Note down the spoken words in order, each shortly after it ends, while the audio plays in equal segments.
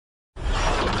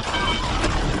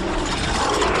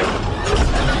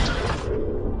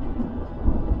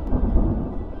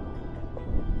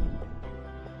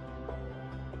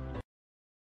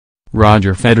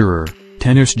Roger Federer,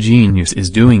 tennis genius, is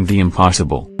doing the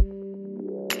impossible.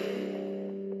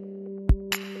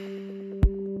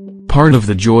 Part of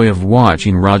the joy of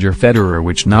watching Roger Federer,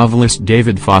 which novelist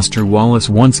David Foster Wallace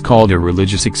once called a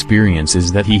religious experience,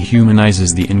 is that he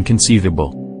humanizes the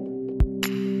inconceivable.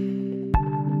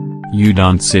 You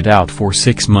don't sit out for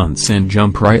 6 months and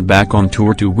jump right back on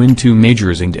tour to win 2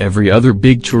 majors and every other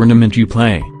big tournament you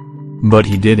play. But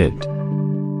he did it.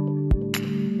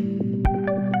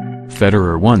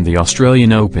 Federer won the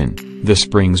Australian Open, the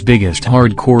spring's biggest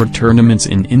hardcore tournaments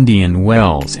in Indian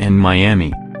Wells and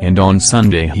Miami, and on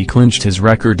Sunday he clinched his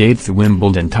record 8th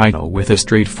Wimbledon title with a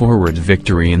straightforward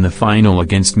victory in the final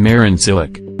against Marin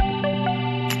Cilic.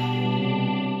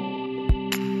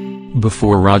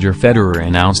 Before Roger Federer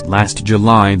announced last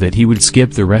July that he would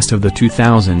skip the rest of the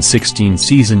 2016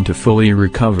 season to fully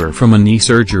recover from a knee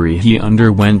surgery he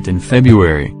underwent in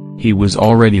February, he was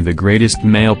already the greatest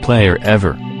male player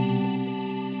ever.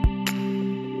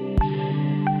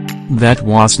 That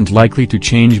wasn't likely to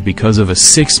change because of a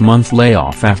 6-month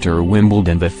layoff after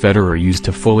Wimbledon that Federer used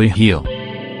to fully heal.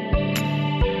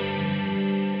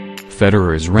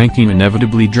 Federer's ranking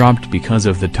inevitably dropped because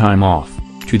of the time off,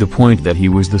 to the point that he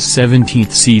was the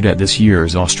 17th seed at this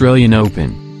year's Australian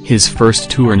Open, his first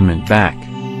tournament back.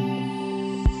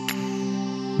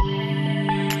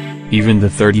 Even the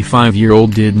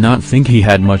 35-year-old did not think he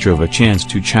had much of a chance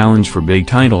to challenge for big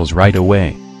titles right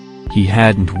away. He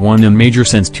hadn't won a major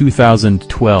since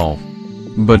 2012.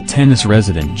 But tennis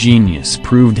resident genius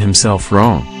proved himself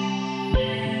wrong.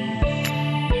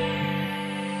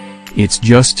 "It's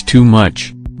just too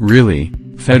much, really,"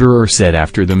 Federer said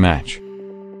after the match.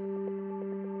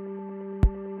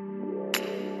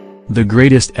 The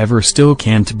greatest ever still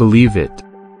can't believe it.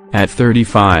 At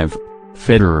 35,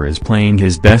 Federer is playing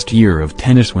his best year of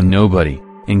tennis when nobody,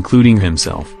 including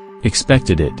himself,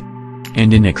 expected it.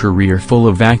 And in a career full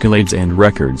of accolades and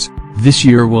records, this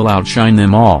year will outshine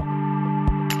them all.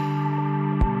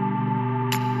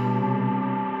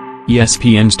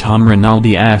 ESPN's Tom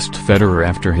Rinaldi asked Federer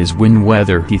after his win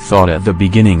whether he thought at the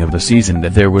beginning of the season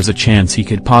that there was a chance he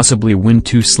could possibly win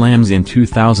 2 slams in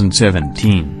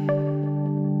 2017.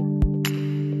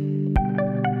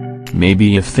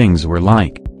 "Maybe if things were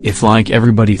like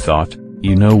everybody thought,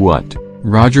 you know what,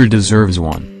 Roger deserves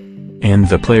one. And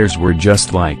the players were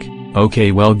just like,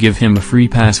 okay, well, give him a free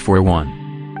pass for 1.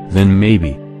 Then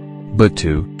maybe. But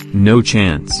 2, no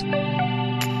chance."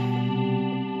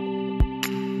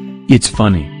 It's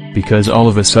funny, because all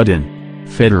of a sudden,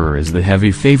 Federer is the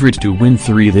heavy favorite to win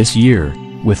 3 this year,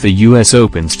 with the US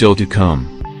Open still to come.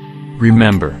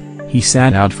 Remember, he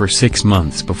sat out for 6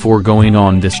 months before going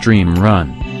on this dream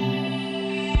run.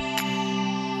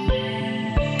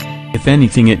 If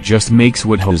anything, it just makes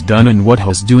what he's done and what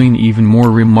he's doing even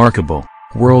more remarkable.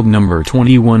 World number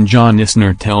 21 John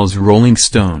Isner tells Rolling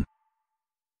Stone.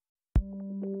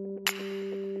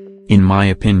 "In my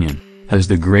opinion, he's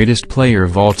the greatest player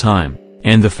of all time,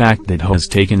 and the fact that he's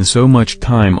taken so much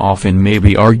time off and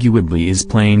maybe arguably is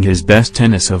playing his best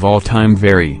tennis of all time,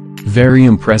 very, very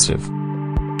impressive."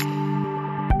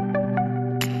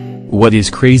 What is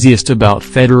craziest about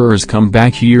Federer's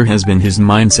comeback year has been his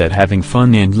mindset, having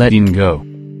fun and letting go.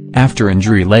 After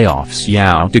injury layoffs,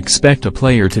 you'd expect a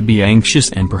player to be anxious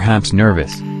and perhaps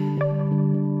nervous.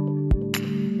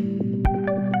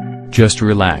 "Just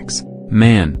relax,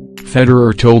 man,"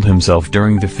 Federer told himself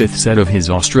during the 5th set of his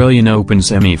Australian Open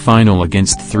semi-final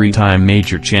against 3-time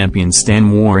major champion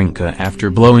Stan Wawrinka after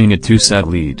blowing a 2-set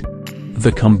lead.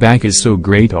 "The comeback is so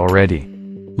great already.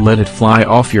 Let it fly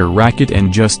off your racket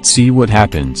and just see what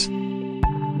happens."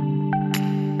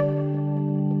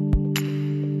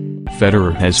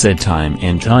 Federer has said time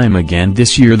and time again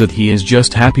this year that he is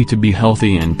just happy to be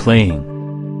healthy and playing.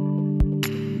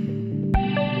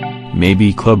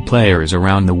 Maybe club players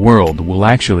around the world will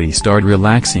actually start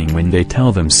relaxing when they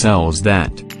tell themselves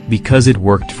that, because it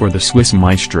worked for the Swiss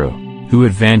maestro, who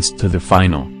advanced to the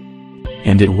final.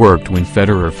 And it worked when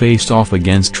Federer faced off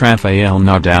against Rafael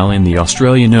Nadal in the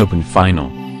Australian Open final.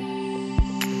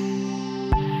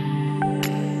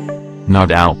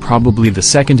 Nadal, probably the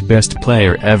second best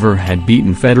player ever, had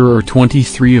beaten Federer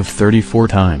 23 of 34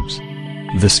 times.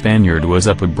 The Spaniard was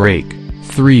up a break,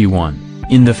 3-1,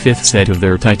 in the 5th set of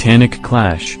their titanic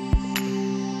clash.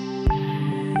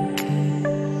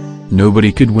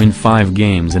 Nobody could win 5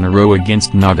 games in a row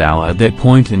against Nadal at that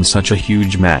point in such a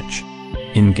huge match.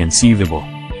 Inconceivable.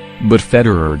 But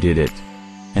Federer did it.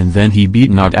 And then he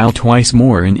beat Nadal twice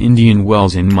more in Indian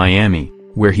Wells in Miami,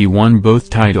 where he won both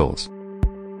titles.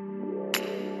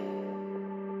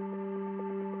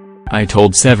 "I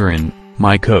told Severin,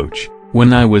 my coach,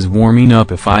 When I was warming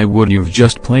up, if I would have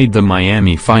just played the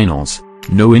Miami finals,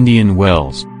 no Indian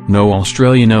Wells, no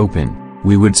Australian Open,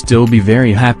 we would still be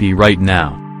very happy right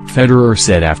now," Federer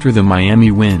said after the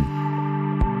Miami win.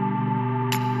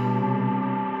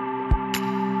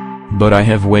 "But I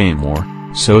have way more,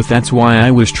 so that's why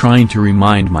I was trying to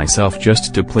remind myself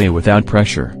just to play without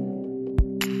pressure."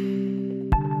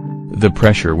 The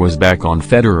pressure was back on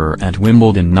Federer at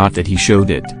Wimbledon, not that he showed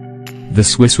it. The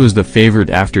Swiss was the favorite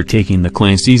after taking the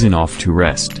clay season off to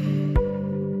rest.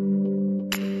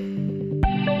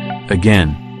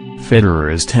 Again,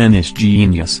 Federer is tennis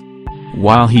genius.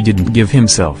 While he didn't give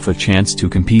himself a chance to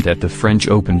compete at the French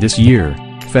Open this year,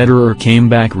 Federer came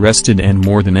back rested and,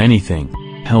 more than anything,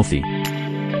 healthy.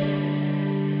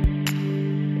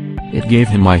 "It gave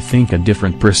him, I think, a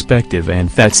different perspective, and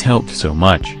that's helped so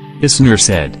much," Isner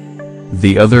said.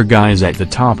 "The other guys at the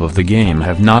top of the game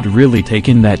have not really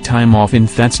taken that time off, and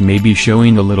that's maybe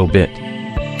showing a little bit."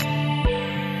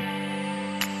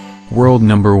 World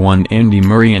number 1 Andy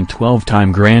Murray and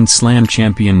 12-time Grand Slam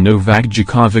champion Novak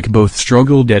Djokovic both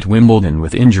struggled at Wimbledon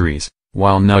with injuries,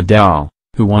 while Nadal,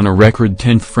 who won a record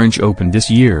 10th French Open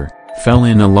this year, fell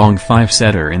in a long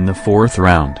 5-setter in the 4th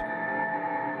round.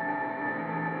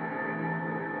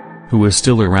 Who was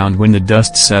still around when the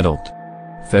dust settled?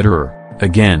 Federer,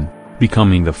 again,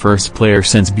 becoming the first player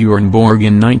since Bjorn Borg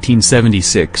in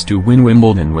 1976 to win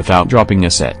Wimbledon without dropping a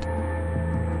set.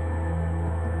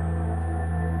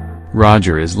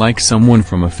 Roger is like someone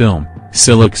from a film,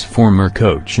 Silik's former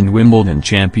coach and Wimbledon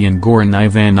champion Goran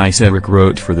Ivanisevic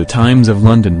wrote for the Times of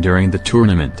London during the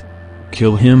tournament.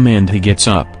 "Kill him and he gets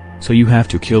up, so you have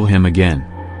to kill him again.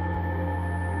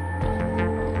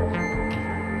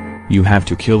 You have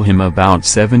to kill him about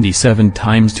 77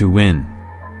 times to win."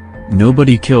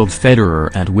 Nobody killed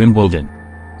Federer at Wimbledon.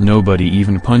 Nobody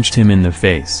even punched him in the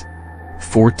face.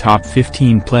 4 top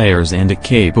 15 players and a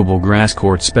capable grass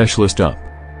court specialist up.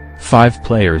 5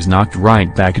 players knocked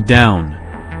right back down.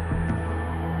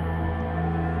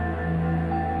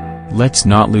 Let's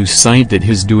not lose sight that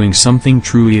he's doing something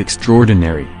truly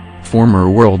extraordinary, former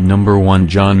world number 1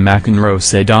 John McEnroe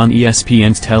said on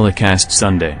ESPN's telecast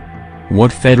Sunday.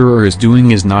 What Federer is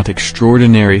doing is not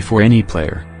extraordinary for any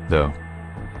player, though.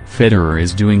 Federer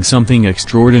is doing something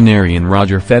extraordinary in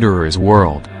Roger Federer's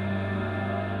world.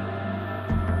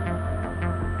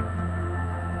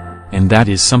 And that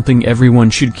is something everyone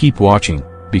should keep watching,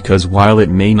 because while it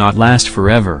may not last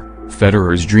forever,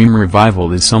 Federer's dream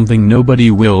revival is something nobody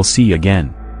will see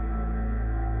again.